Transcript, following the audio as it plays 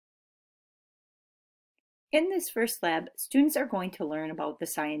In this first lab, students are going to learn about the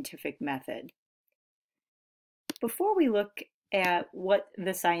scientific method. Before we look at what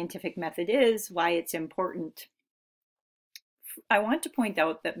the scientific method is, why it's important, I want to point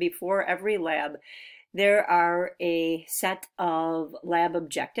out that before every lab, there are a set of lab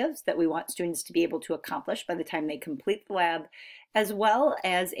objectives that we want students to be able to accomplish by the time they complete the lab, as well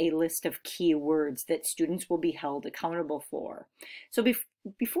as a list of keywords that students will be held accountable for. So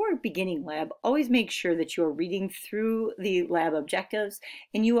before beginning lab, always make sure that you are reading through the lab objectives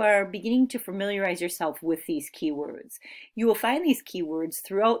and you are beginning to familiarize yourself with these keywords. You will find these keywords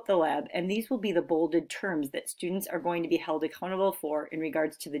throughout the lab, and these will be the bolded terms that students are going to be held accountable for in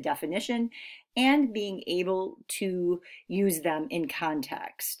regards to the definition and being able to use them in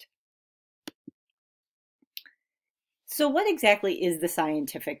context. So what exactly is the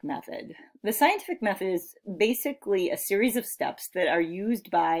scientific method? The scientific method is basically a series of steps that are used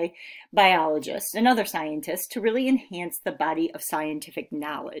by biologists and other scientists to really enhance the body of scientific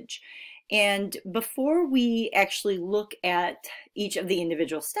knowledge. And before we actually look at each of the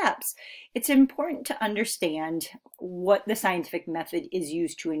individual steps, it's important to understand what the scientific method is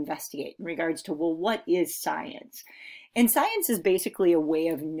used to investigate in regards to, well, what is science? And science is basically a way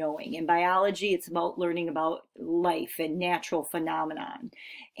of knowing. In biology, it's about learning about life and natural phenomenon.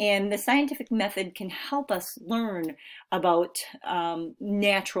 And the scientific method can help us learn about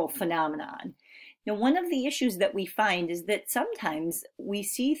natural phenomenon. Now, one of the issues that we find is that sometimes we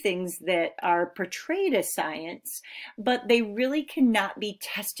see things that are portrayed as science, but they really cannot be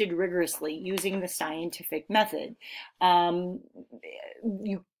tested rigorously using the scientific method.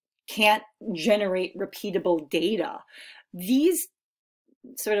 You can't generate repeatable data. These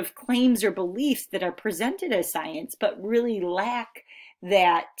sort of claims or beliefs that are presented as science, but really lack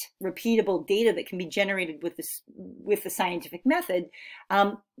that repeatable data that can be generated with the scientific method,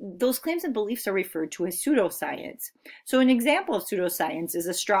 those claims and beliefs are referred to as pseudoscience. So an example of pseudoscience is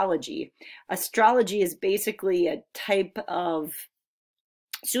astrology. Astrology is basically a type of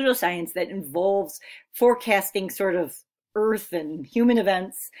pseudoscience that involves forecasting sort of Earth and human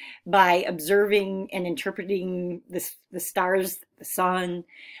events by observing and interpreting the stars, the sun.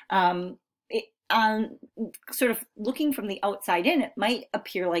 Sort of looking from the outside in, it might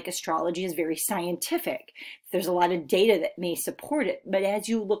appear like astrology is very scientific. There's a lot of data that may support it, but as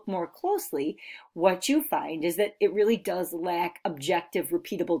you look more closely, what you find is that it really does lack objective,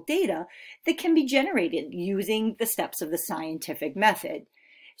 repeatable data that can be generated using the steps of the scientific method.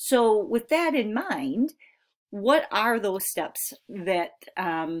 So with that in mind, what are those steps that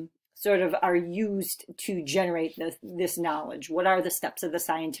sort of are used to generate this knowledge? What are the steps of the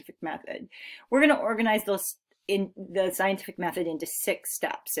scientific method? We're going to organize those in the scientific method into 6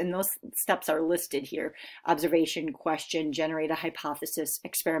 steps, and those steps are listed here: observation, question, generate a hypothesis,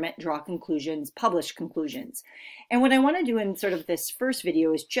 experiment, draw conclusions, publish conclusions. And what I want to do in sort of this first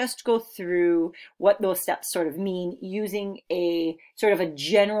video is just go through what those steps sort of mean using a sort of a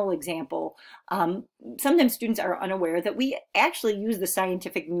general example. Sometimes students are unaware that we actually use the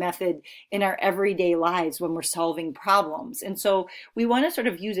scientific method in our everyday lives when we're solving problems. And so we want to sort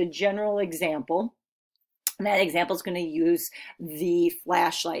of use a general example. And that example is going to use the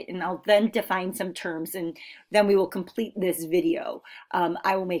flashlight, and I'll then define some terms, and then we will complete this video.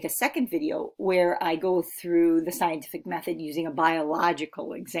 I will make a second video where I go through the scientific method using a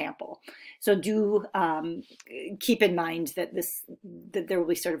biological example. So do keep in mind that there will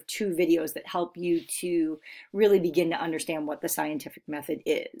be sort of 2 videos that help you to really begin to understand what the scientific method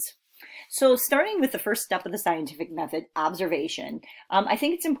is. So starting with the first step of the scientific method, observation, I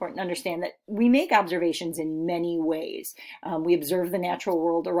think it's important to understand that we make observations in many ways. We observe the natural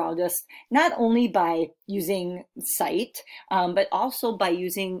world around us, not only by using sight, but also by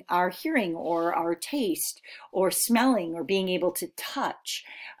using our hearing or our taste or smelling or being able to touch.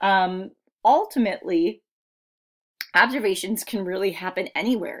 Ultimately, observations can really happen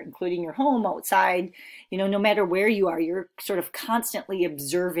anywhere, including your home, outside, no matter where you are, you're sort of constantly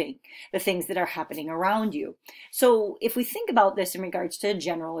observing the things that are happening around you. So if we think about this in regards to a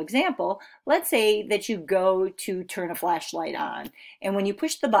general example, let's say that you go to turn a flashlight on, and when you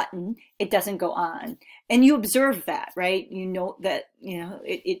push the button, it doesn't go on. And you observe that, right? You know that,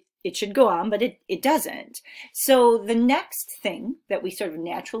 it should go on, but it doesn't. So the next thing that we sort of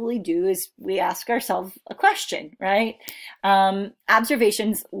naturally do is we ask ourselves a question, right?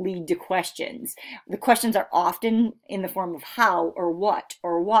 Observations lead to questions. The questions are often in the form of how or what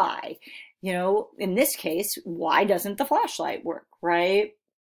or why. In this case, why doesn't the flashlight work, right?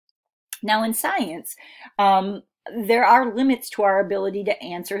 Now in science, there are limits to our ability to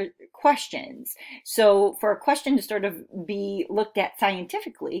answer questions. So for a question to sort of be looked at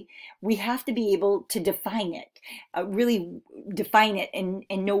scientifically, we have to be able to define it, really define it and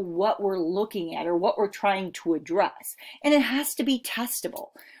know what we're looking at or what we're trying to address. And it has to be testable.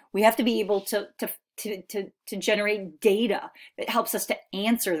 We have to be able to generate data that helps us to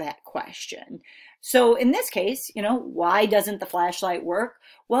answer that question. So in this case, why doesn't the flashlight work?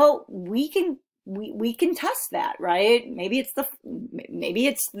 Well, we can test that, right? Maybe it's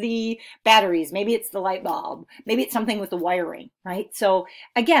the batteries, maybe it's the light bulb, maybe it's something with the wiring, right? So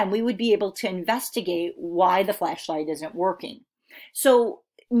again, we would be able to investigate why the flashlight isn't working. So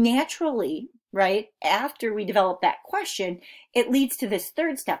naturally, right, after we develop that question, it leads to this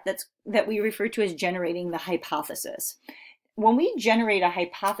third step that we refer to as generating the hypothesis. When we generate a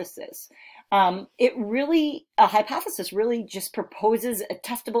hypothesis, a hypothesis really just proposes a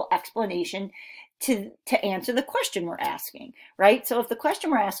testable explanation to answer the question we're asking, right? So if the question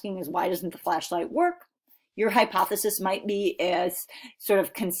we're asking is, why doesn't the flashlight work? Your hypothesis might be as sort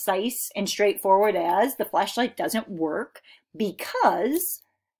of concise and straightforward as, the flashlight doesn't work because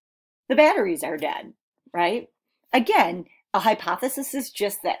the batteries are dead, right? Again, a hypothesis is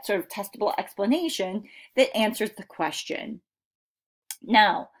just that sort of testable explanation that answers the question.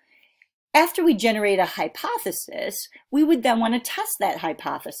 Now, after we generate a hypothesis, we would then want to test that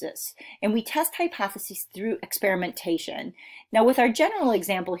hypothesis. And we test hypotheses through experimentation. Now, with our general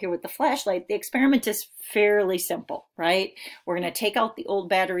example here with the flashlight, the experiment is fairly simple, right? We're going to take out the old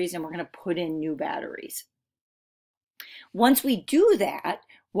batteries and we're going to put in new batteries. Once we do that,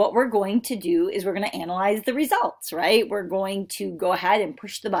 what we're going to do is we're going to analyze the results, right? We're going to go ahead and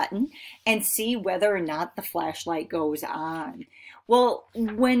push the button and see whether or not the flashlight goes on. Well,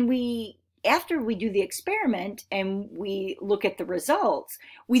 after we do the experiment and we look at the results,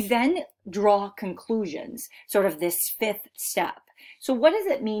 we then draw conclusions, sort of this fifth step. So what does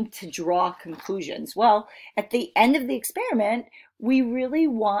it mean to draw conclusions? Well, at the end of the experiment, we really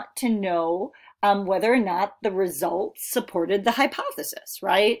want to know whether or not the results supported the hypothesis,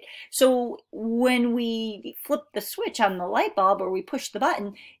 right? So when we flip the switch on the light bulb or we push the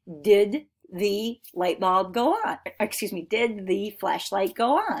button, did the light bulb go on? Excuse me, did the flashlight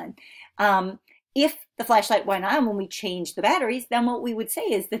go on? If the flashlight went on when we changed the batteries, then what we would say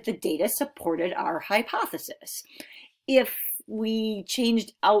is that the data supported our hypothesis. If we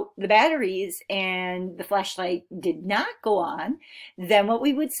changed out the batteries and the flashlight did not go on, then what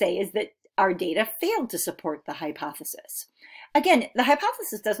we would say is that our data failed to support the hypothesis. Again, the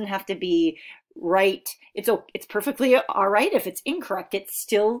hypothesis doesn't have to be right. It's perfectly all right if it's incorrect. It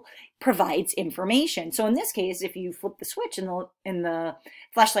still provides information. So in this case, if you flip the switch and the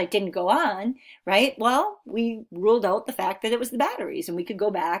flashlight didn't go on, right? Well, we ruled out the fact that it was the batteries, and we could go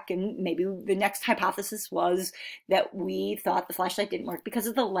back and maybe the next hypothesis was that we thought the flashlight didn't work because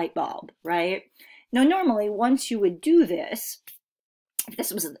of the light bulb, right? Now, normally, once you would do this, if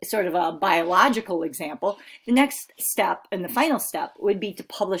this was sort of a biological example, the next step and the final step would be to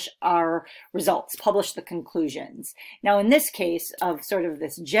publish our results, publish the conclusions. Now, in this case of sort of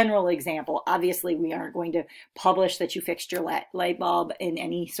this general example, obviously we aren't going to publish that you fixed your light bulb in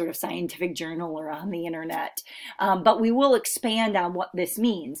any sort of scientific journal or on the internet. But we will expand on what this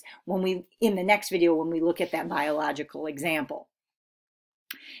means in the next video when we look at that biological example.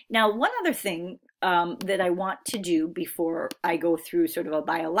 Now, one other thing that I want to do before I go through sort of a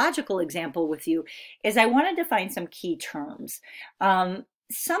biological example with you is I want to define some key terms.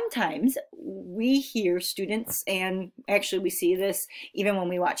 Sometimes we hear students, and actually we see this even when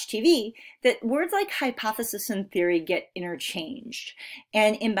we watch TV, that words like hypothesis and theory get interchanged.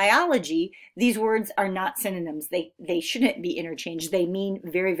 And in biology, these words are not synonyms. They shouldn't be interchanged. They mean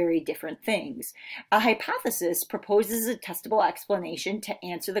very, very different things. A hypothesis proposes a testable explanation to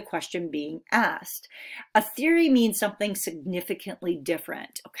answer the question being asked. A theory means something significantly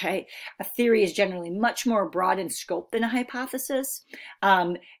different, okay? A theory is generally much more broad in scope than a hypothesis.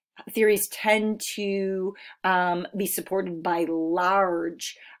 Theories tend to be supported by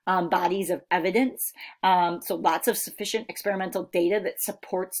large bodies of evidence, so lots of sufficient experimental data that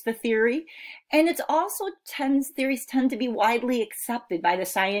supports the theory. And it's also theories tend to be widely accepted by the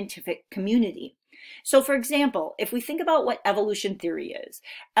scientific community. So for example, if we think about what evolution theory is,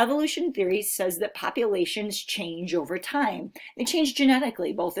 evolution theory says that populations change over time. They change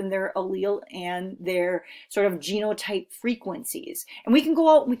genetically, both in their allele and their sort of genotype frequencies. And we can go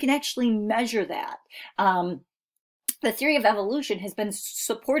out and we can actually measure that. The theory of evolution has been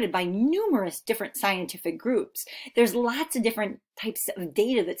supported by numerous different scientific groups. There's lots of different types of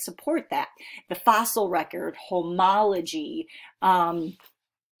data that support that. The fossil record, homology,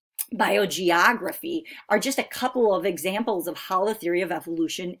 biogeography are just a couple of examples of how the theory of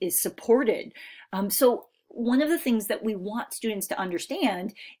evolution is supported. So one of the things that we want students to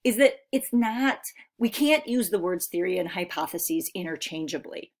understand is that we can't use the words theory and hypotheses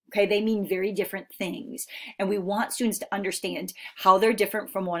interchangeably. Okay, they mean very different things. And we want students to understand how they're different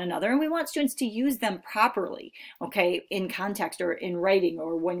from one another. And we want students to use them properly, okay, in context or in writing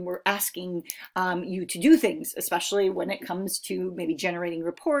or when we're asking you to do things, especially when it comes to maybe generating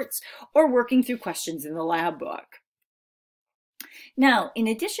reports or working through questions in the lab book. Now, in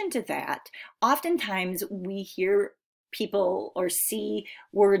addition to that, oftentimes we hear people or see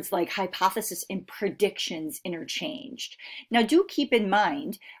words like hypothesis and predictions interchanged. Now, do keep in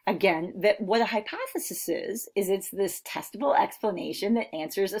mind, again, that what a hypothesis is it's this testable explanation that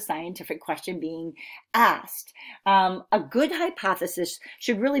answers a scientific question being asked. A good hypothesis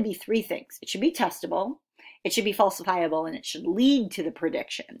should really be three things. It should be testable, it should be falsifiable, and it should lead to the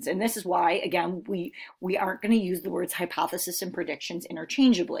predictions. And this is why, again, we aren't going to use the words hypothesis and predictions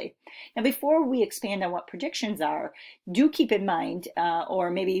interchangeably. Now, before we expand on what predictions are, do keep in mind, or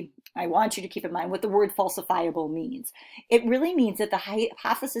maybe I want you to keep in mind what the word falsifiable means. It really means that the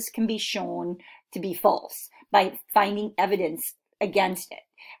hypothesis can be shown to be false by finding evidence against it.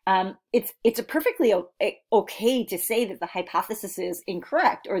 It's a perfectly okay to say that the hypothesis is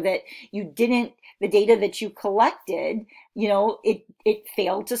incorrect, or that the data that you collected, it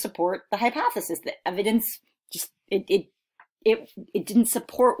failed to support the hypothesis. The evidence just, it didn't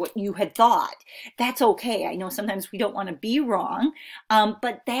support what you had thought. That's okay. I know sometimes we don't want to be wrong,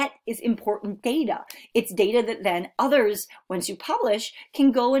 but that is important data. It's data that then others, once you publish,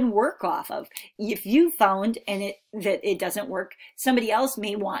 can go and work off of. If you found that it doesn't work, somebody else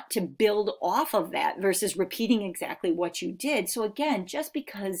may want to build off of that versus repeating exactly what you did. So again, just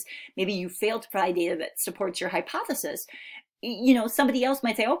because maybe you failed to provide data that supports your hypothesis, somebody else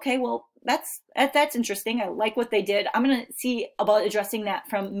might say, okay, well, that's interesting. I like what they did. I'm going to see about addressing that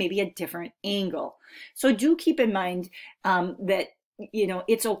from maybe a different angle. So do keep in mind that,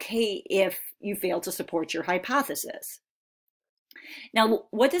 it's okay if you fail to support your hypothesis. Now,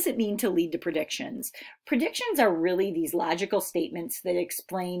 what does it mean to lead to predictions? Predictions are really these logical statements that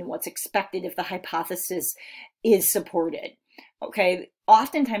explain what's expected if the hypothesis is supported. Okay,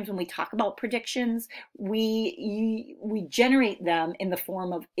 oftentimes when we talk about predictions, we generate them in the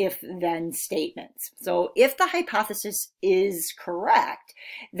form of if-then statements. So if the hypothesis is correct,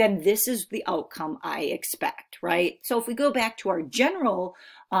 then this is the outcome I expect, right? So if we go back to our general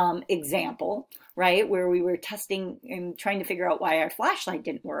example, right, where we were testing and trying to figure out why our flashlight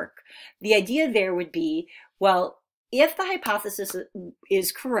didn't work, the idea there would be, well, if the hypothesis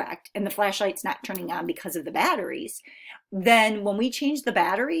is correct and the flashlight's not turning on because of the batteries, then when we change the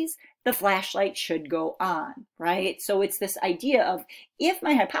batteries, the flashlight should go on, right? So it's this idea of, if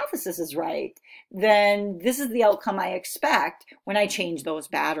my hypothesis is right, then this is the outcome I expect when I change those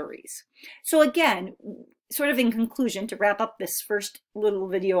batteries. So again, sort of in conclusion, to wrap up this first little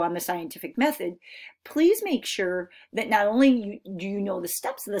video on the scientific method, please make sure that not only do you know the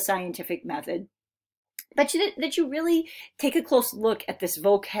steps of the scientific method, but that you really take a close look at this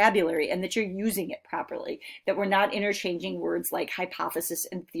vocabulary and that you're using it properly, that we're not interchanging words like hypothesis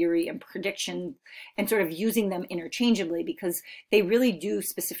and theory and prediction and sort of using them interchangeably, because they really do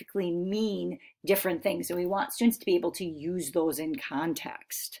specifically mean different things. And we want students to be able to use those in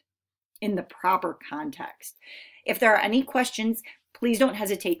context, in the proper context. If there are any questions, please don't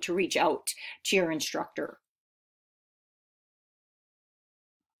hesitate to reach out to your instructor.